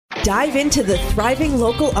Dive into the thriving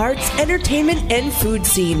local arts, entertainment, and food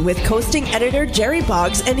scene with coasting editor Jerry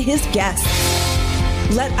Boggs and his guests.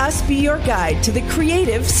 Let us be your guide to the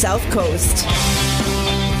creative South Coast.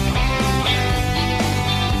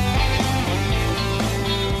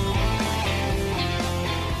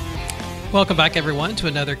 Welcome back, everyone, to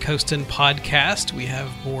another Coastin' podcast. We have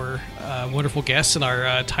more wonderful guests in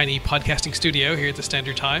our tiny podcasting studio here at the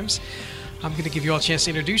Standard Times. I'm going to give you all a chance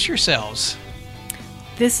to introduce yourselves.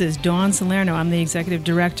 This is Dawn Salerno. I'm the executive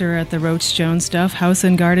director at the Rotch-Jones-Duff House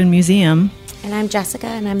and Garden Museum. And I'm Jessica,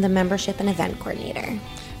 and I'm the membership and event coordinator.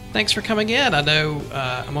 Thanks for coming in. I know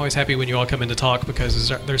I'm always happy when you all come in to talk because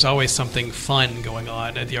there's always something fun going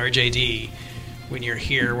on at the RJD when you're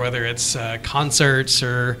here, whether it's concerts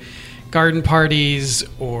or garden parties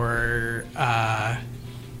or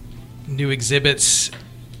new exhibits.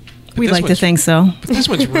 We like to think so. But this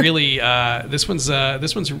one's really this one's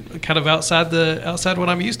kind of outside what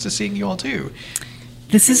I'm used to seeing you all do.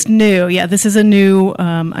 This is new. Yeah, this is a new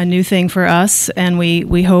thing for us, and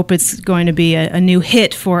we hope it's going to be a new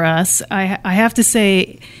hit for us. I have to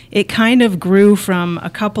say, it kind of grew from a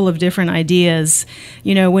couple of different ideas.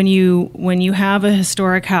 You know, when you have a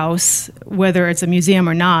historic house, whether it's a museum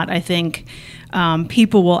or not, I think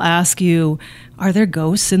people will ask you, are there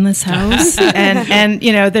ghosts in this house? and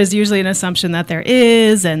you know, there's usually an assumption that there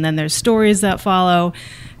is, and then there's stories that follow.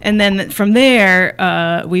 And then from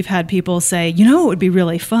there, we've had people say, you know, what would be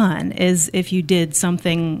really fun is if you did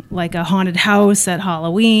something like a haunted house at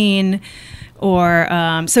Halloween, or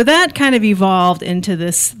so that kind of evolved into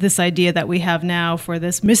this idea that we have now for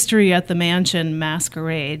this Mystery at the Mansion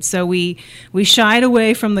Masquerade. So we shied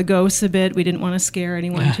away from the ghosts a bit. We didn't want to scare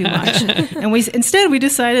anyone too much, and instead we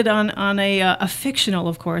decided on a fictional,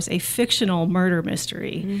 of course, a fictional murder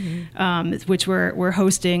mystery, which we're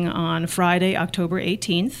hosting on Friday, October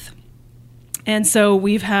 18th. And so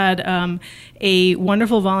we've had a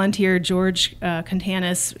wonderful volunteer, George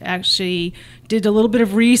Contanis, actually did a little bit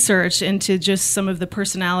of research into just some of the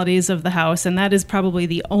personalities of the house, and that is probably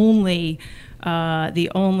the only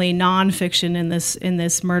nonfiction in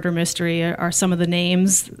this murder mystery are some of the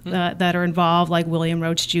names that are involved, like William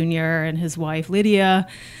Roach Jr. and his wife Lydia.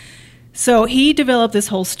 So he developed this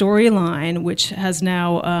whole storyline, which has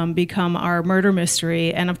now become our murder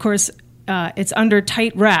mystery, and of course, it's under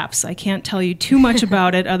tight wraps. I can't tell you too much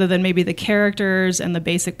about it other than maybe the characters and the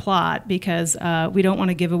basic plot, because we don't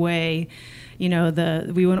want to give away, you know,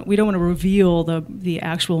 we don't want to reveal the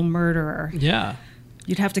actual murderer. Yeah.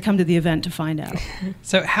 You'd have to come to the event to find out.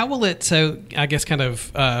 So how will it, I guess kind of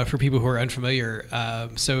for people who are unfamiliar,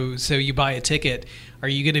 so you buy a ticket, are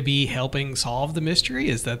you going to be helping solve the mystery?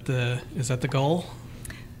 Is that the goal?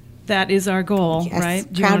 That is our goal, yes.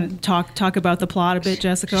 Right? Do you want to talk about the plot a bit,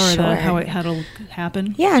 Jessica, or sure. How it'll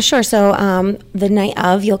happen? Yeah, sure. So the night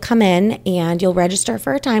of, you'll come in and you'll register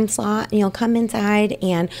for a time slot, and you'll come inside,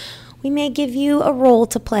 and we may give you a role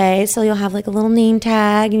to play. So you'll have like a little name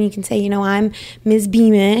tag, and you can say, you know, I'm Ms.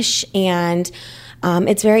 Beamish, and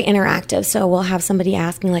it's very interactive. So we'll have somebody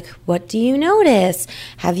ask me, like, what do you notice?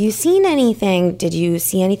 Have you seen anything? Did you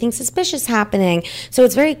see anything suspicious happening? So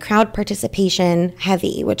it's very crowd participation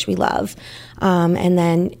heavy, which we love. And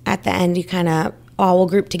then at the end, you kind of all will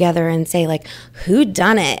group together and say, like, who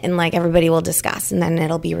done it? And, like, everybody will discuss, and then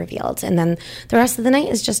it'll be revealed. And then the rest of the night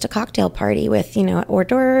is just a cocktail party with, you know, hors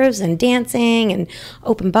d'oeuvres and dancing and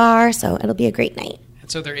open bar. So it'll be a great night.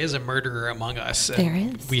 So there is a murderer among us. There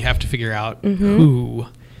is. We have to figure out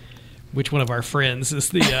which one of our friends is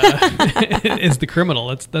the is the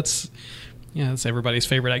criminal. That's everybody's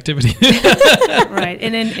favorite activity. Right.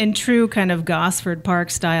 And in true kind of Gosford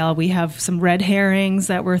Park style, we have some red herrings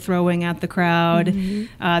that we're throwing at the crowd.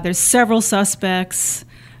 There's several suspects.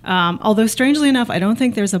 Although strangely enough, I don't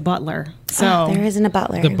think there's a butler. So there isn't a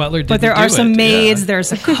butler. The butler didn't but there are some maids. Yeah.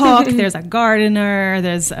 There's a cook. There's a gardener.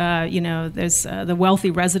 There's the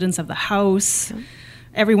wealthy residents of the house.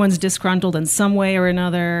 Everyone's disgruntled in some way or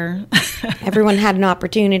another. Everyone had an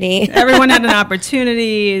opportunity.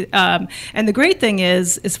 And the great thing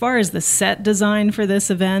is, as far as the set design for this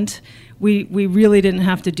event, we really didn't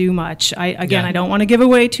have to do much. I don't want to give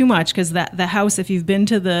away too much, because the house, if you've been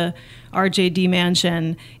to the RJD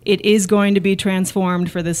Mansion, it is going to be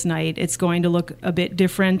transformed for this night. It's going to look a bit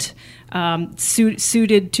different,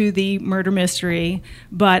 suited to the murder mystery,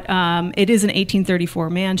 but it is an 1834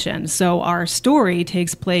 mansion. So our story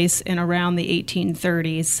takes place in around the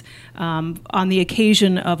 1830s on the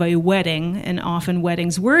occasion of a wedding, and often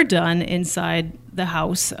weddings were done inside the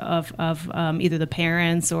house of either the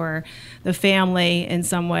parents or the family in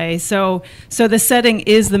some way. So the setting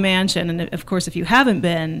is the mansion, and of course, if you haven't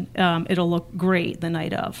been, it'll look great the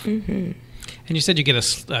night of. Mm-hmm. And you said you get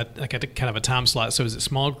like a kind of a time slot. So is it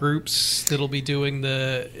small groups that'll be doing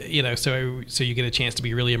the, so you get a chance to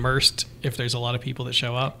be really immersed if there's a lot of people that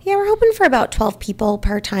show up? Yeah, we're hoping for about 12 people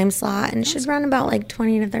per time slot, and it should run about like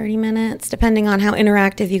 20 to 30 minutes, depending on how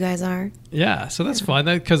interactive you guys are. Yeah, so that's fun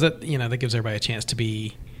because that gives everybody a chance to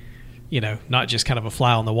be, not just kind of a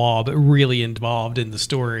fly on the wall, but really involved in the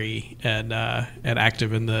story and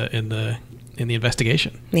active in the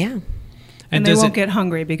investigation. Yeah. And they won't get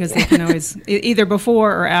hungry because they can always, either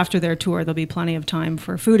before or after their tour, there'll be plenty of time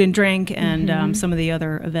for food and drink and some of the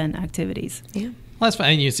other event activities. Yeah. Well, that's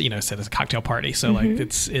fine. And you said it's a cocktail party, so like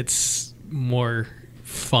it's more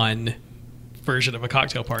fun version of a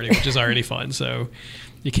cocktail party, which is already fun. So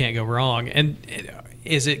you can't go wrong. And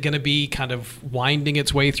is it going to be kind of winding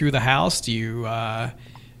its way through the house? Do you, or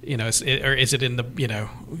is it in the,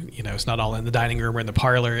 it's not all in the dining room or in the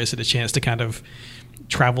parlor? Is it a chance to kind of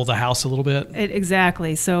travel the house a little bit?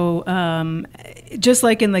 Exactly. So just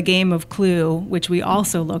like in the game of Clue, which we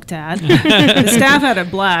also looked at, the staff had a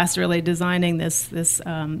blast really designing this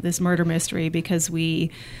murder mystery because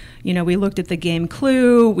we looked at the game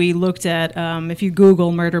Clue. We looked at, if you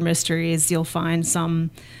Google murder mysteries, you'll find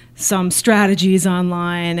some strategies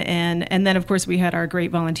online. And then, of course, we had our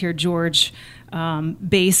great volunteer, George,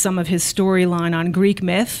 base some of his storyline on Greek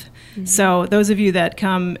myth. So those of you that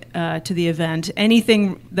come to the event,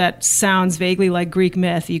 anything that sounds vaguely like Greek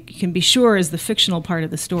myth, you can be sure is the fictional part of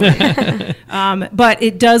the story. But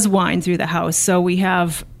it does wind through the house. So we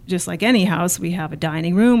have, just like any house, we have a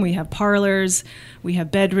dining room, we have parlors, we have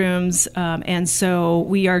bedrooms, and so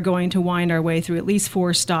we are going to wind our way through at least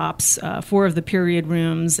 4 stops, 4 of the period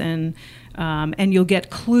rooms, and you'll get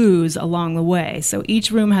clues along the way. So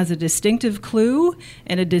each room has a distinctive clue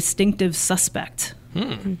and a distinctive suspect.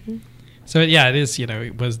 So yeah, it is.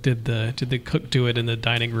 Did the cook do it in the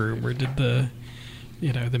dining room, or did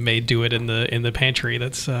the maid do it in the pantry?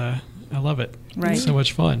 That's I love it. Right, it's so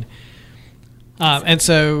much fun. And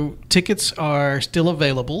so tickets are still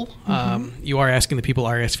available. You are asking the people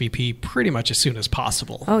RSVP pretty much as soon as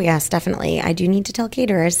possible. Oh, yes, definitely. I do need to tell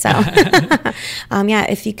caterers. So,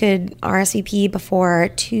 if you could RSVP before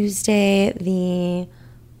Tuesday the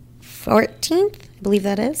 14th, I believe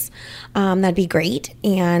that is, that'd be great.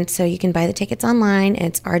 And so you can buy the tickets online.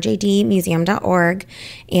 It's rjdmuseum.org,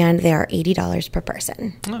 and they are $80 per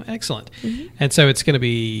person. Oh, excellent. And so it's going to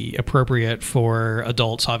be appropriate for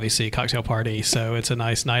adults, obviously, a cocktail party. So it's a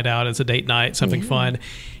nice night out. It's a date night, something fun.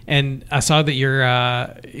 And I saw that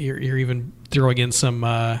you're even throwing in some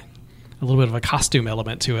a little bit of a costume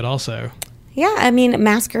element to it also. Yeah, I mean,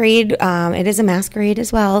 Masquerade, it is a masquerade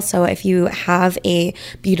as well. So if you have a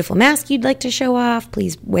beautiful mask you'd like to show off,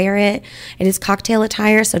 please wear it. It is cocktail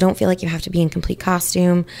attire, so don't feel like you have to be in complete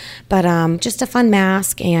costume. But just a fun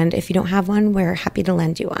mask, and if you don't have one, we're happy to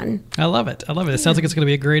lend you one. I love it. It sounds like it's going to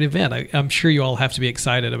be a great event. I'm sure you all have to be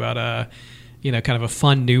excited about kind of a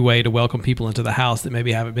fun new way to welcome people into the house that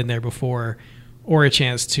maybe haven't been there before, or a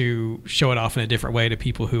chance to show it off in a different way to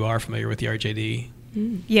people who are familiar with the RJD.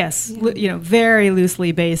 Yes, very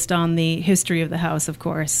loosely based on the history of the house, of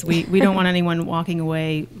course. We don't want anyone walking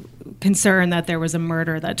away concerned that there was a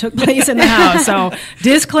murder that took place in the house. So,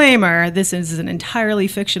 disclaimer, this is an entirely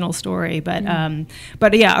fictional story, but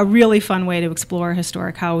yeah, a really fun way to explore a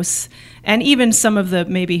historic house, and even some of the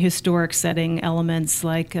maybe historic setting elements,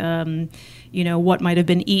 like what might have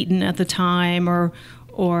been eaten at the time, or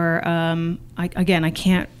I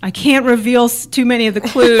can't reveal too many of the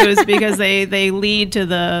clues because they lead to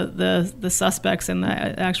the suspects and the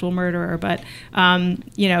actual murderer. But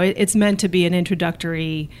it's meant to be an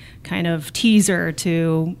introductory kind of teaser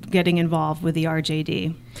to getting involved with the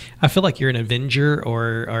RJD. I feel like you're an Avenger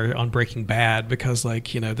or on Breaking Bad because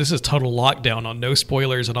this is total lockdown on no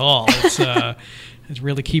spoilers at all. It's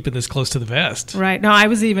really keeping this close to the vest. Right. No, I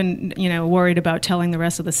was even, worried about telling the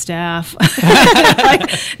rest of the staff.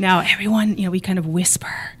 Now, everyone, we kind of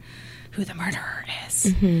whisper who the murderer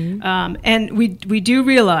is. And we do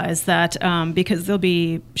realize that because there'll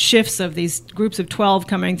be shifts of these groups of 12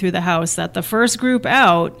 coming through the house, that the first group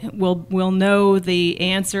out will know the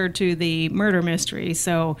answer to the murder mystery.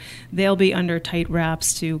 So they'll be under tight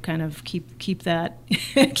wraps to kind of keep that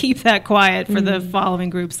keep that quiet for the following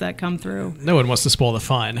groups that come through. No one wants to spoil the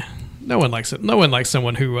fun. No one likes it. No one likes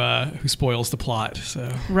someone who spoils the plot.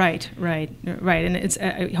 So right, and it's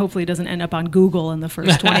hopefully it doesn't end up on Google in the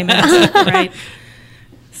first 20 minutes, right?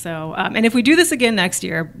 So, and if we do this again next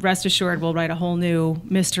year, rest assured we'll write a whole new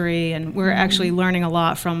mystery, and we're actually learning a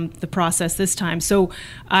lot from the process this time. So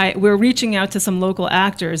we're reaching out to some local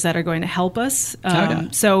actors that are going to help us.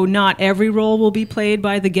 So not every role will be played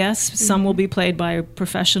by the guests. Some will be played by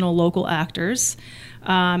professional local actors.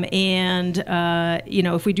 If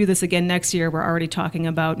we do this again next year, we're already talking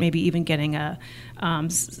about maybe even getting a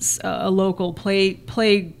local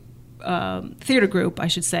play theater group, I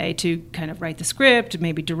should say, to kind of write the script,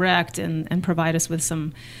 maybe direct, and provide us with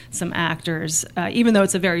some actors. Even though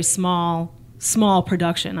it's a very small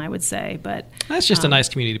production, I would say, but that's just a nice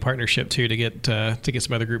community partnership too, to get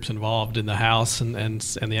some other groups involved in the house and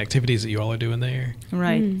the activities that you all are doing there.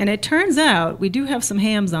 Right, and it turns out we do have some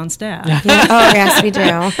hams on staff. Oh yes, we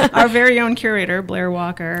do. Our very own curator, Blair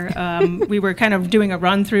Walker. We were kind of doing a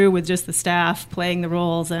run through with just the staff playing the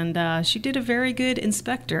roles, and she did a very good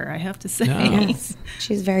inspector, I have to say. Yes.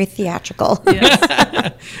 She's very theatrical.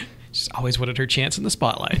 Yes. She's always wanted her chance in the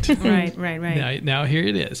spotlight. Right. Now here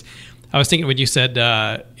it is. I was thinking when you said,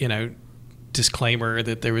 disclaimer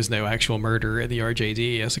that there was no actual murder at the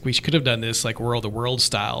RJD. I was like, we could have done this like World of World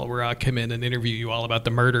style, where I come in and interview you all about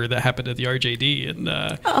the murder that happened at the RJD. And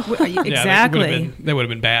exactly, that would have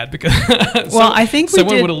been bad because I think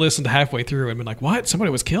someone would have listened halfway through and been like, "What?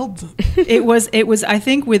 Somebody was killed?" It was. I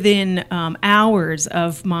think within hours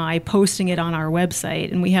of my posting it on our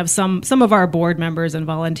website, and we have some of our board members and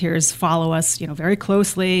volunteers follow us, very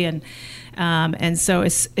closely, and so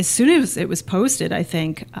as soon as it was posted, I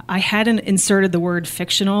think I hadn't inserted the word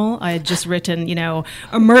fictional. I had just written,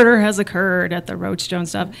 a murder has occurred at the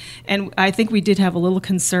Rotch-Jones-Duff, and I think we did have a little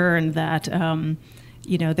concern that,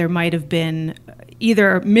 there might have been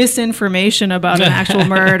either misinformation about an actual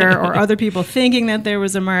murder or other people thinking that there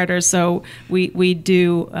was a murder. So we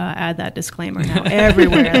do add that disclaimer now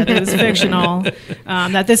everywhere that it was fictional,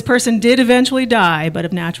 that this person did eventually die, but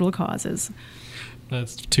of natural causes.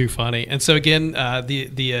 That's too funny. And so again,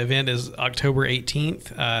 the event is October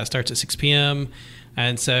 18th, starts at 6 p.m.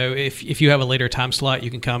 And so if you have a later time slot, you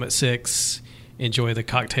can come at 6, enjoy the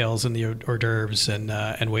cocktails and the hors d'oeuvres,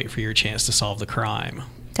 and wait for your chance to solve the crime.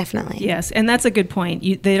 Definitely. Yes, and that's a good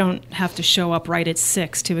point. They don't have to show up right at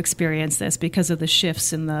 6 to experience this because of the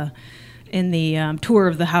shifts in the tour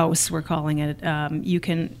of the house, we're calling it. You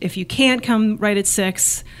can, if you can't come right at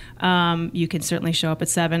 6, you can certainly show up at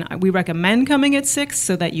 7. We recommend coming at 6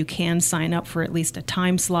 so that you can sign up for at least a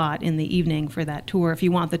time slot in the evening for that tour if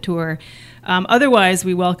you want the tour. Otherwise,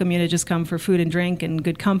 we welcome you to just come for food and drink and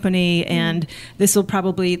good company. And this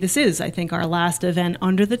is, I think, our last event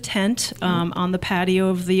under the tent on the patio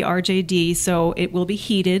of the RJD. So it will be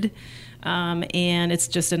heated. And it's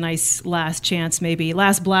just a nice last chance, maybe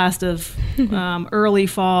last blast of early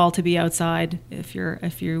fall to be outside if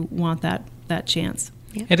you want that chance.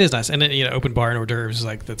 Yeah. It is nice, and open bar and hors d'oeuvres,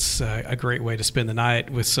 that's a great way to spend the night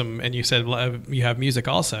with some. And you said you have music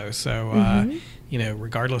also, so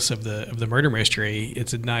regardless of the murder mystery,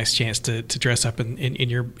 it's a nice chance to dress up in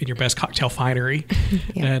your best cocktail finery,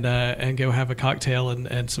 and go have a cocktail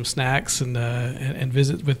and some snacks and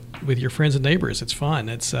visit with your friends and neighbors. It's fun.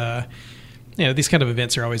 It's these kind of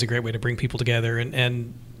events are always a great way to bring people together,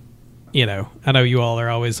 and I know you all are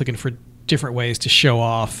always looking for different ways to show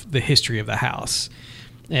off the history of the house.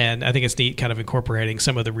 And I think it's neat kind of incorporating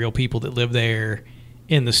some of the real people that live there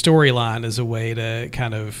in the storyline as a way to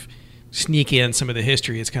kind of sneak in some of the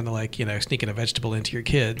history. It's kind of like, sneaking a vegetable into your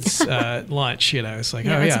kids' lunch. It's like,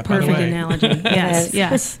 that's a perfect analogy.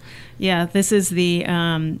 Yes. Yeah, this is the,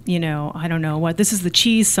 I don't know what, this is the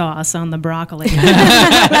cheese sauce on the broccoli.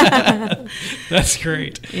 That's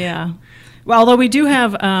great. Yeah. Well, although we do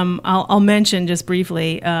have, I'll mention just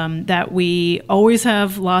briefly that we always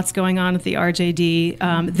have lots going on at the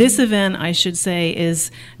RJD. This event, I should say, is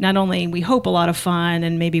not only, we hope, a lot of fun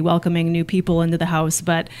and maybe welcoming new people into the house,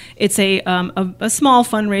 but it's a small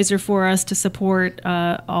fundraiser for us to support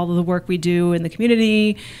all of the work we do in the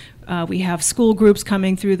community. We have school groups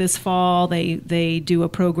coming through this fall. They do a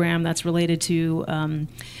program that's related to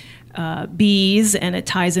bees, and it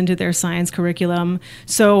ties into their science curriculum.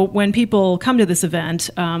 So when people come to this event,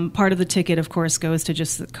 part of the ticket, of course, goes to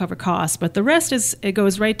just cover costs, but the rest it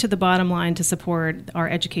goes right to the bottom line to support our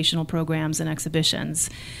educational programs and exhibitions.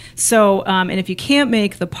 So, and if you can't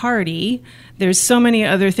make the party, there's so many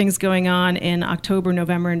other things going on in October,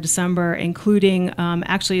 November, and December, including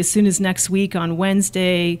actually as soon as next week on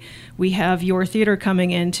Wednesday, we have Your Theater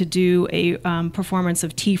coming in to do a performance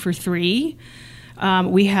of Tea for Three.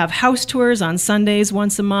 We have house tours on Sundays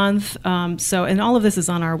once a month. And all of this is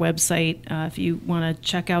on our website if you want to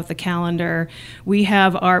check out the calendar. We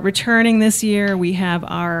have returning this year, we have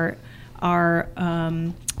our our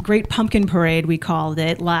Great Pumpkin Parade, we called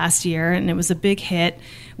it, last year, and it was a big hit.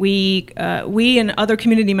 We and other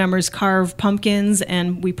community members carve pumpkins,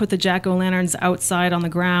 and we put the jack-o'-lanterns outside on the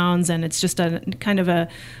grounds, and it's just a kind of a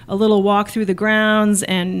little walk through the grounds,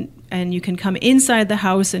 and you can come inside the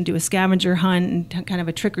house and do a scavenger hunt and kind of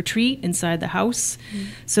a trick-or-treat inside the house.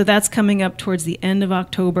 So that's coming up towards the end of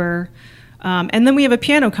October. And then we have a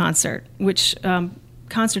piano concert, which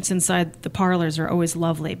concerts inside the parlors are always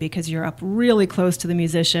lovely because you're up really close to the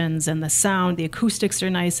musicians, and the sound, the acoustics are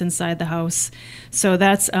nice inside the house. So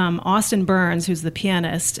that's Austin Burns, who's the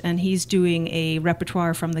pianist, and he's doing a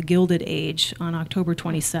repertoire from the Gilded Age on October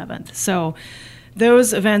 27th. So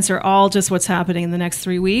those events are all just what's happening in the next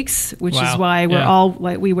 3 weeks, which is why we're all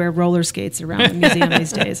like, we wear roller skates around the museum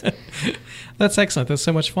these days. That's excellent. That's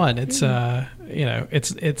so much fun. It's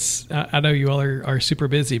it's I know you all are super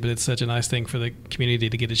busy, but it's such a nice thing for the community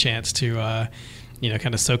to get a chance to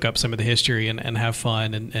kind of soak up some of the history and have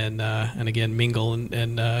fun and again mingle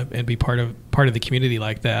and be part of the community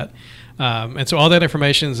like that. And so all that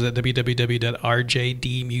information is at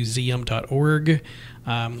www.rjdmuseum.org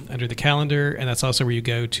under the calendar, and that's also where you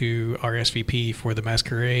go to RSVP for the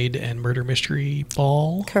Masquerade and Murder Mystery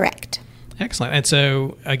Ball. Correct. Excellent. And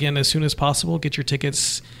so again, as soon as possible, get your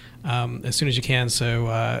tickets as soon as you can,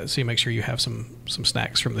 so you make sure you have some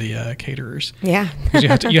snacks from the caterers. Yeah.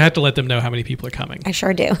 Because you have to let them know how many people are coming. I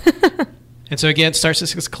sure do. And so again, it starts at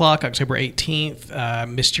 6 o'clock, October 18th.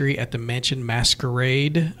 Mystery at the Mansion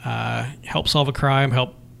Masquerade. Help solve a crime,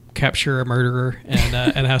 help capture a murderer,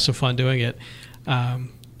 and have some fun doing it.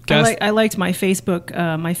 I liked my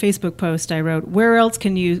Facebook post. I wrote, "Where else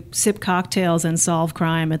can you sip cocktails and solve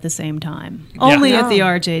crime at the same time? Only at the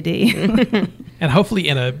RJD." And hopefully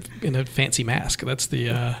in a fancy mask. That's the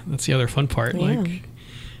other fun part. Yeah. Like,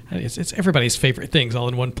 it's everybody's favorite things all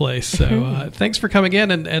in one place. So thanks for coming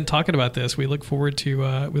in and talking about this. We look forward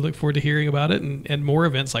to hearing about it and more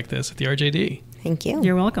events like this at the RJD. Thank you.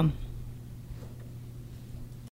 You're welcome.